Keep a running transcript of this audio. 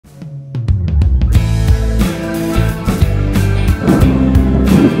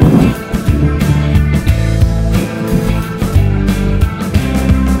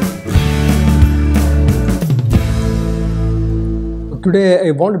Today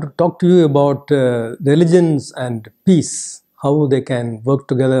I wanted to talk to you about religions and peace, how they can work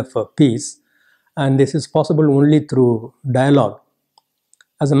together for peace, and this is possible only through dialogue.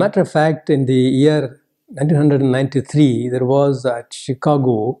 As a matter of fact, in the year 1993, there was at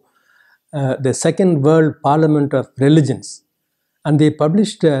Chicago the Second World Parliament of Religions, and they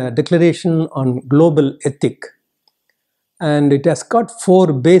published a declaration on global ethic. And it has got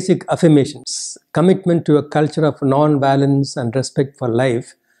four basic affirmations: commitment to a culture of non-violence and respect for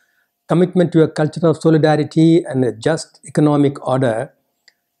life, commitment to a culture of solidarity and a just economic order,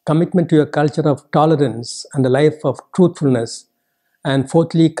 commitment to a culture of tolerance and a life of truthfulness, and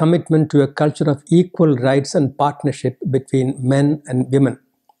fourthly, commitment to a culture of equal rights and partnership between men and women.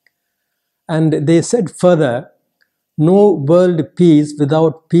 And they said further, no world peace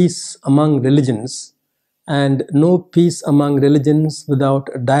without peace among religions, and no peace among religions without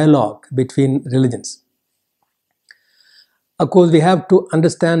dialogue between religions. Of course, we have to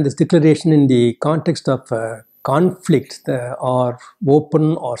understand this declaration in the context of conflict or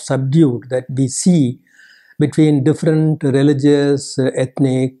open or subdued that we see between different religious,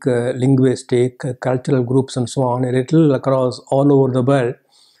 ethnic, linguistic, cultural groups and so on, a little across all over the world.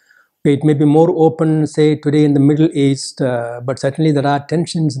 It may be more open, say, today in the Middle East, but certainly there are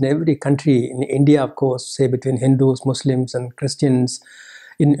tensions in every country. In India, of course, say, between Hindus, Muslims and Christians,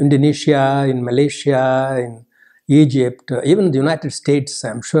 in Indonesia, in Malaysia, in Egypt, even in the United States,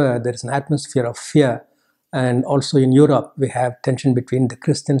 I'm sure there is an atmosphere of fear. And also in Europe, we have tension between the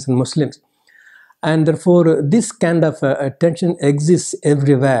Christians and Muslims. And therefore, this kind of tension exists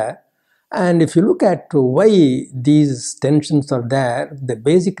everywhere. And if you look at why these tensions are there, the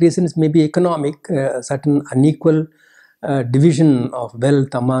basic reasons may be economic, certain unequal division of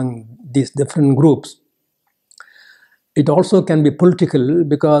wealth among these different groups. It also can be political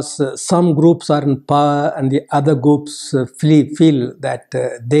because some groups are in power and the other groups feel that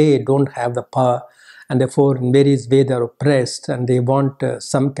they don't have the power, and therefore in various ways they are oppressed and they want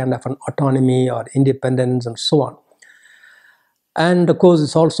some kind of an autonomy or independence and so on. And of course,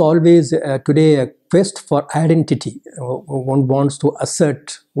 it's also always today a quest for identity. One wants to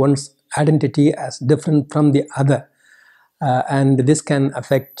assert one's identity as different from the other. And this can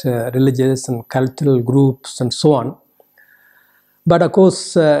affect religious and cultural groups and so on. But of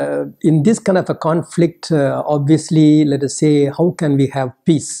course, in this kind of a conflict, obviously, let us say, how can we have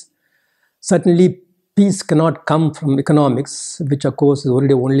peace? Certainly, peace cannot come from economics, which of course is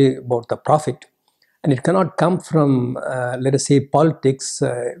already only about the profit. And it cannot come from, let us say, politics,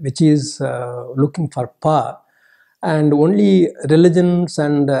 which is looking for power. And only religions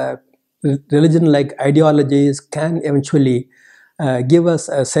and religion-like ideologies can eventually give us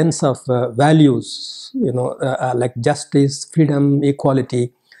a sense of values, like justice, freedom,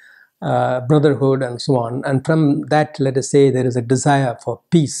 equality, brotherhood, and so on. And from that, let us say, there is a desire for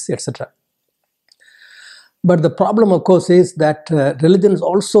peace, etc. But the problem, of course, is that religions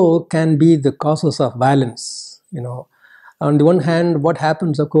also can be the causes of violence. On the one hand, what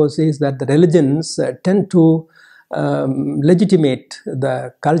happens, of course, is that the religions tend to legitimate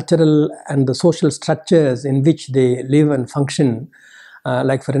the cultural and the social structures in which they live and function.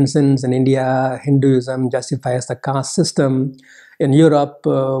 Like, for instance, in India, Hinduism justifies the caste system. In Europe,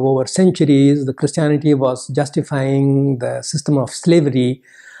 over centuries, the Christianity was justifying the system of slavery.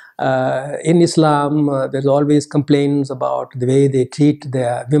 In Islam, there's always complaints about the way they treat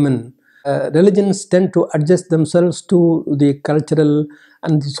their women. Religions tend to adjust themselves to the cultural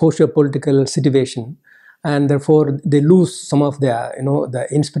and socio-political situation, and therefore they lose some of their, the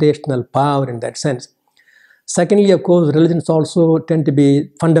inspirational power in that sense. Secondly, of course, religions also tend to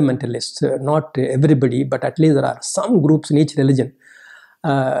be fundamentalist. Not everybody, but at least there are some groups in each religion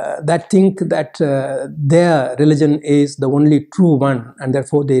that think that their religion is the only true one, and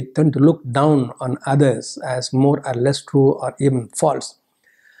therefore they tend to look down on others as more or less true or even false.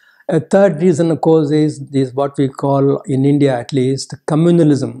 A third reason, of course, is what we call, in India at least,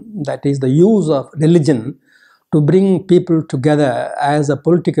 communalism. That is the use of religion to bring people together as a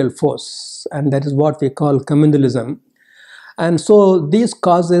political force, and that is what we call communalism. And so these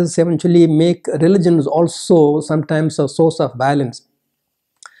causes eventually make religions also sometimes a source of violence.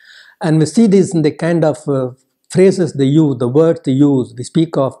 And we see this in the kind of phrases they use, the words they use. We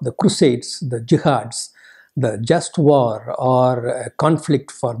speak of the crusades, the jihads, the just war, or a conflict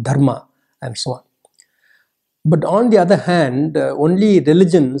for dharma, and so on. But on the other hand, only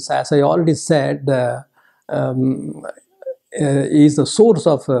religions, as I already said, is the source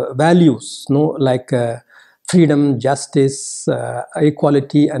of values, like freedom, justice,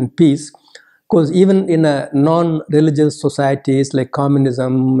 equality, and peace. Because even in non-religious societies like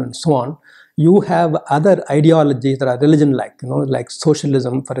communism and so on, you have other ideologies that are religion-like, like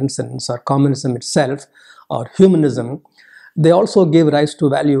socialism, for instance, or communism itself, or humanism. They also give rise to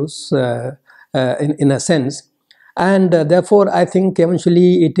values in a sense. And therefore, I think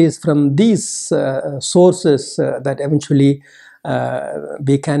eventually it is from these sources that eventually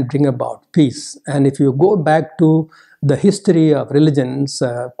we can bring about peace. And if you go back to the history of religions,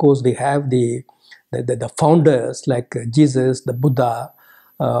 of course, we have the founders like Jesus, the Buddha,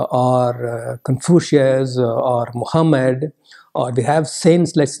 or Confucius, or Muhammad, or we have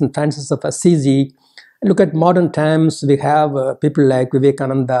saints like St. Francis of Assisi. Look at modern times, we have people like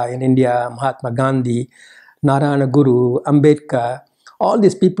Vivekananda in India, Mahatma Gandhi, Narayana Guru, Ambedkar. All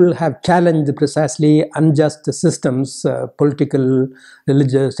these people have challenged precisely unjust systems, political,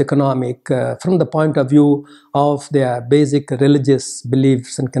 religious, economic, from the point of view of their basic religious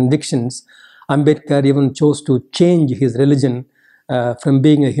beliefs and convictions. Ambedkar even chose to change his religion from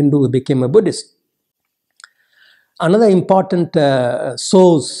being a Hindu, he became a Buddhist. Another important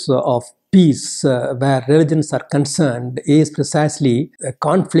source of peace where religions are concerned is precisely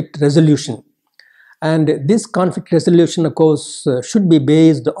conflict resolution. And this conflict resolution, of course, should be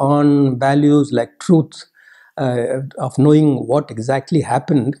based on values like truth, of knowing what exactly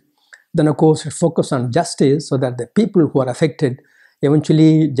happened. Then, of course, it focus on justice so that the people who are affected,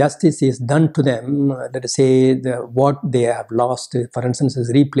 eventually justice is done to them. Let us say what they have lost, for instance,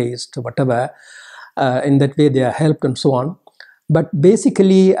 is replaced, whatever. In that way, they are helped and so on. But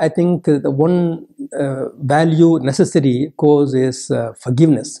basically, I think the one value necessary, of course, is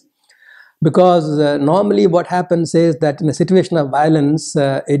forgiveness. Because normally what happens is that in a situation of violence,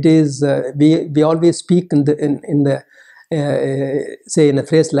 it is we always speak in the say in a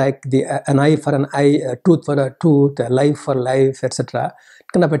phrase like an eye for an eye, a tooth for a tooth, a life for life, etc.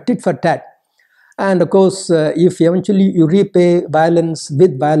 Kind of a tit for tat. And of course, if eventually you repay violence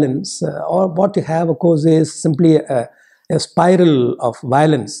with violence, or what you have, of course, is simply a spiral of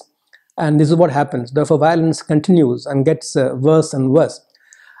violence. And this is what happens. Therefore, violence continues and gets worse and worse.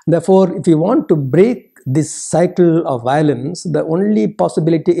 Therefore, if you want to break this cycle of violence, the only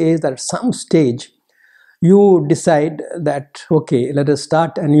possibility is that at some stage you decide that, okay, let us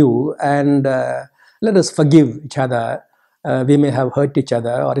start anew and let us forgive each other. We may have hurt each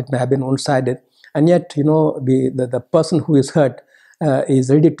other, or it may have been one-sided, and yet, the person who is hurt is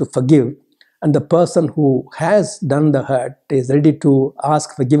ready to forgive, and the person who has done the hurt is ready to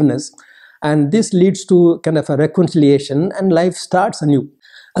ask forgiveness, and this leads to kind of a reconciliation, and life starts anew.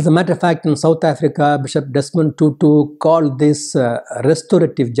 As a matter of fact, in South Africa, Bishop Desmond Tutu called this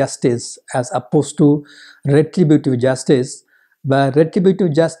restorative justice as opposed to retributive justice, where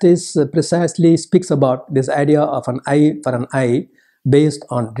retributive justice precisely speaks about this idea of an eye for an eye based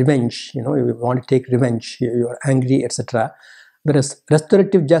on revenge. You want to take revenge, you're angry, etc. Whereas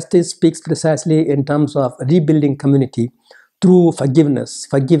restorative justice speaks precisely in terms of rebuilding community through forgiveness,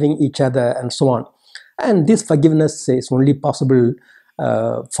 forgiving each other, and so on. And this forgiveness is only possible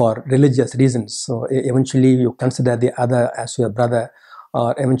for religious reasons. So eventually you consider the other as your brother,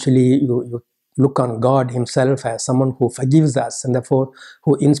 or eventually you look on God himself as someone who forgives us, and therefore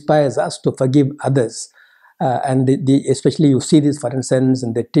who inspires us to forgive others. And especially you see this, for instance,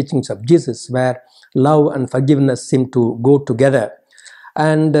 in the teachings of Jesus, where love and forgiveness seem to go together.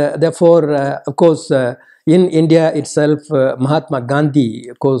 And therefore, of course, in India itself, Mahatma Gandhi,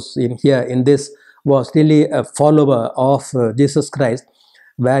 of course, in this was really a follower of Jesus Christ,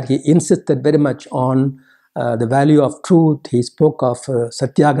 where he insisted very much on the value of truth. He spoke of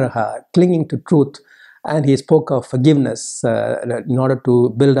satyagraha, clinging to truth, and he spoke of forgiveness in order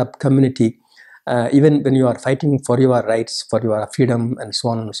to build up community. Even when you are fighting for your rights, for your freedom, and so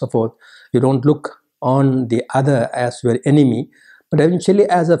on and so forth, you don't look on the other as your enemy, but eventually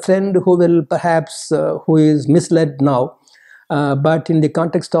as a friend who will perhaps, who is misled now, but in the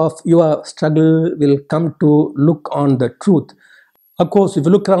context of your struggle will come to look on the truth. Of course, if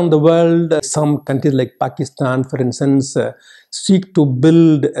you look around the world, some countries like Pakistan, for instance, seek to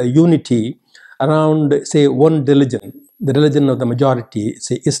build a unity around, say, one religion, the religion of the majority,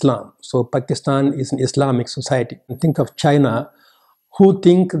 say Islam. So Pakistan is an Islamic society. And think of China, who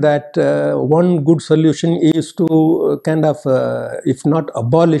think that one good solution is to kind of, if not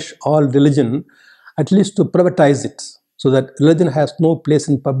abolish all religion, at least to privatize it, so that religion has no place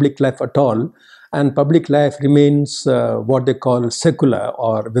in public life at all, and public life remains what they call secular,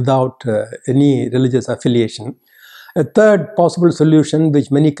 or without any religious affiliation. A third possible solution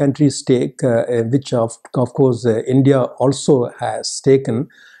which many countries take, which of course India also has taken,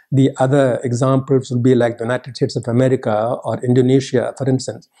 the other examples would be like the United States of America or Indonesia, for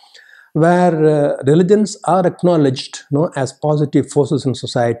instance, where religions are acknowledged as positive forces in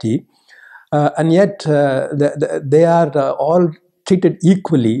society, and yet they are all treated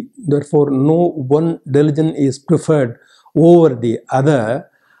equally. Therefore, no one religion is preferred over the other,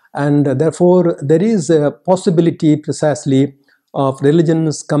 and therefore there is a possibility precisely of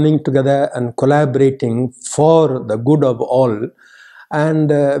religions coming together and collaborating for the good of all. And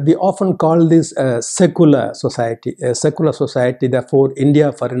we often call this a secular society. A secular society, therefore,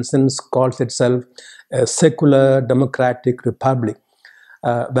 India, for instance, calls itself a secular democratic republic,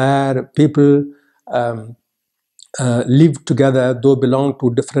 where people live together, though belong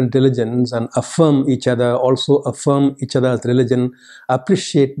to different religions, and affirm each other, also affirm each other's religion,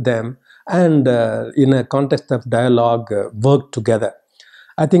 appreciate them, and in a context of dialogue, work together.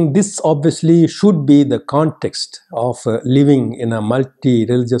 I think this obviously should be the context of living in a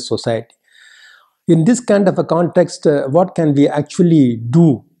multi-religious society. In this kind of a context, what can we actually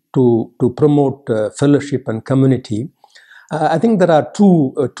do to promote fellowship and community? I think there are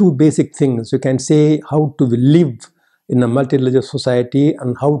two basic things. You can say how to live in a multi-religious society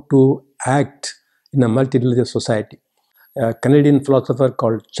and how to act in a multi-religious society. A Canadian philosopher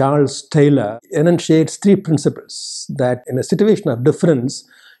called Charles Taylor enunciates three principles: that in a situation of difference,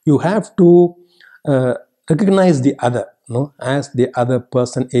 you have to recognize the other, as the other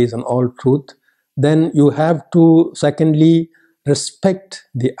person is in all truth. Then you have to, secondly, respect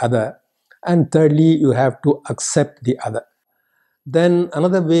the other. And thirdly, you have to accept the other. Then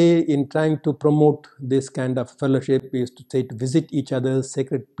another way in trying to promote this kind of fellowship is to say to visit each other's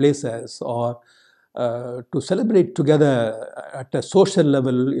sacred places, or to celebrate together at a social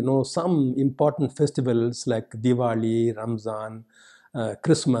level, some important festivals like Diwali, Ramzan,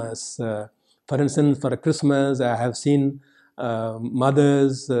 Christmas. For instance, for a Christmas, I have seen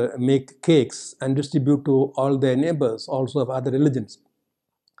mothers make cakes and distribute to all their neighbors, also of other religions.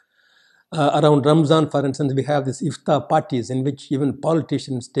 Around Ramzan, for instance, we have these iftar parties in which even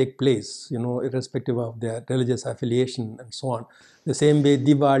politicians take place, irrespective of their religious affiliation and so on. The same way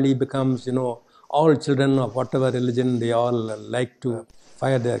Diwali becomes, all children of whatever religion, they all like to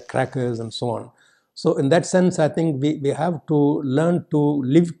fire their crackers and so on. So in that sense, I think we have to learn to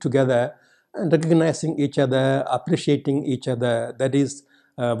live together and recognizing each other, appreciating each other. That is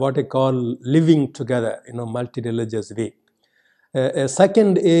what I call living together in a multi-religious way.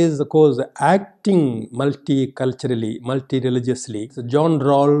 Second is, of course, acting multiculturally, multi-religiously. So John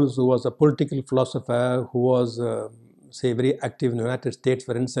Rawls, who was a political philosopher who was, say, very active in the United States,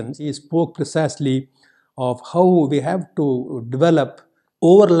 for instance, he spoke precisely of how we have to develop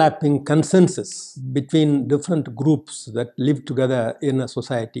overlapping consensus between different groups that live together in a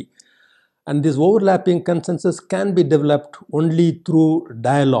society. And this overlapping consensus can be developed only through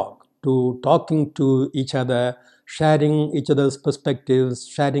dialogue, to talking to each other, sharing each other's perspectives,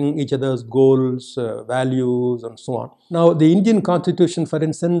 sharing each other's goals, values, and so on. Now, the Indian Constitution, for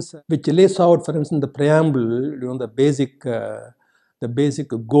instance, which lays out, for instance, the preamble, the basic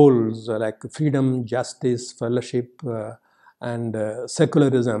goals like freedom, justice, fellowship, and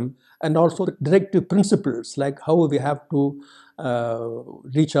secularism, and also the directive principles like how we have to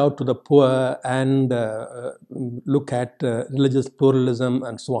reach out to the poor and look at religious pluralism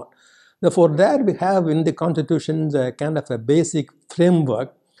and so on. Therefore, there we have in the constitutions a kind of a basic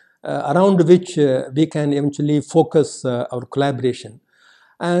framework around which we can eventually focus our collaboration.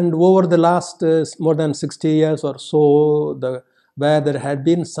 And over the last more than 60 years or so, where there had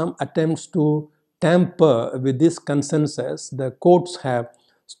been some attempts to tamper with this consensus, the courts have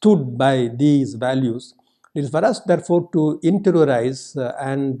stood by these values. It is for us, therefore, to interiorize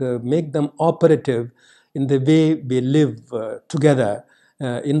and make them operative in the way we live together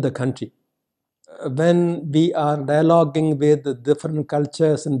in the country. When we are dialoguing with different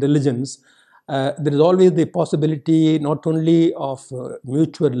cultures and religions, there is always the possibility not only of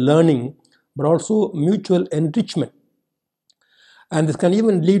mutual learning, but also mutual enrichment. And this can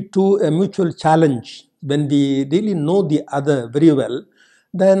even lead to a mutual challenge. When we really know the other very well,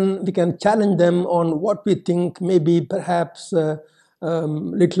 then we can challenge them on what we think may be perhaps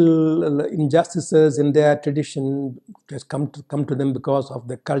little injustices in their tradition has come to them because of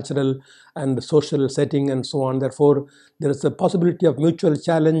the cultural and the social setting and so on. Therefore, there is a possibility of mutual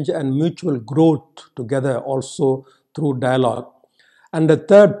challenge and mutual growth together also through dialogue. And the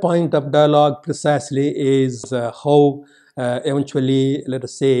third point of dialogue precisely is how eventually, let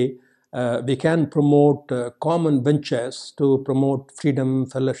us say, we can promote common ventures to promote freedom,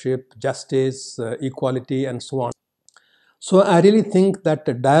 fellowship, justice, equality, and so on. So I really think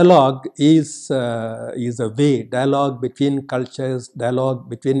that dialogue is a way, dialogue between cultures, dialogue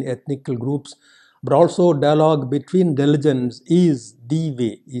between ethnic groups, but also dialogue between religions is the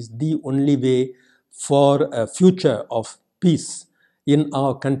way, is the only way for a future of peace in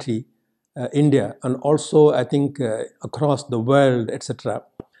our country. India, and also I think across the world, etc.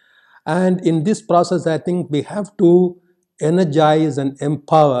 And in this process, I think we have to energize and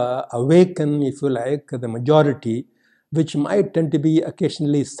empower, awaken, if you like, the majority, which might tend to be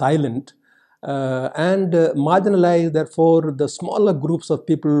occasionally silent, and marginalize, therefore, the smaller groups of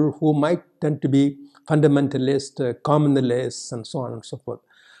people who might tend to be fundamentalist, communalists, and so on and so forth.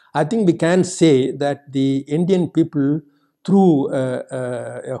 I think we can say that the Indian people, through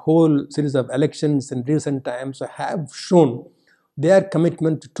a whole series of elections in recent times, have shown their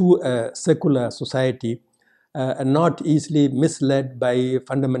commitment to a secular society, and not easily misled by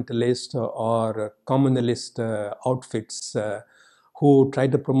fundamentalist or communalist outfits who try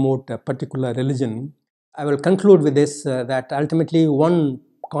to promote a particular religion. I will conclude with this, that ultimately one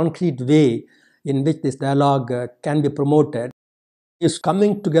concrete way in which this dialogue can be promoted is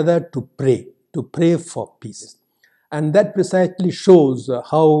coming together to pray for peace. And that precisely shows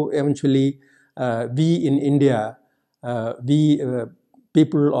how eventually we in India, we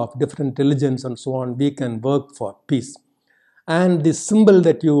people of different religions and so on, we can work for peace. And the symbol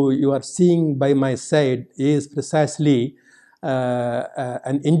that you are seeing by my side is precisely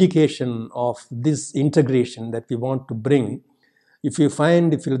an indication of this integration that we want to bring. If you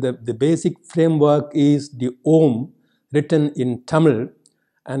find, the basic framework is the Om written in Tamil,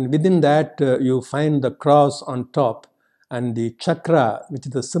 and within that you find the cross on top and the chakra, which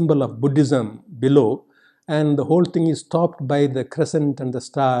is the symbol of Buddhism, below, and the whole thing is topped by the crescent and the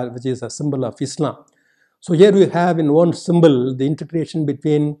star, which is a symbol of Islam. So here we have in one symbol the integration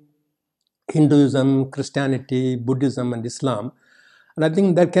between Hinduism, Christianity, Buddhism, and Islam. And I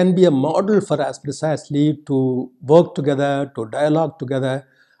think that can be a model for us precisely to work together, to dialogue together,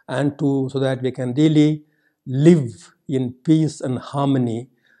 and so that we can really live in peace and harmony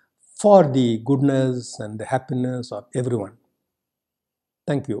for the goodness and the happiness of everyone.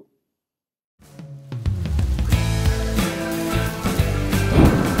 Thank you.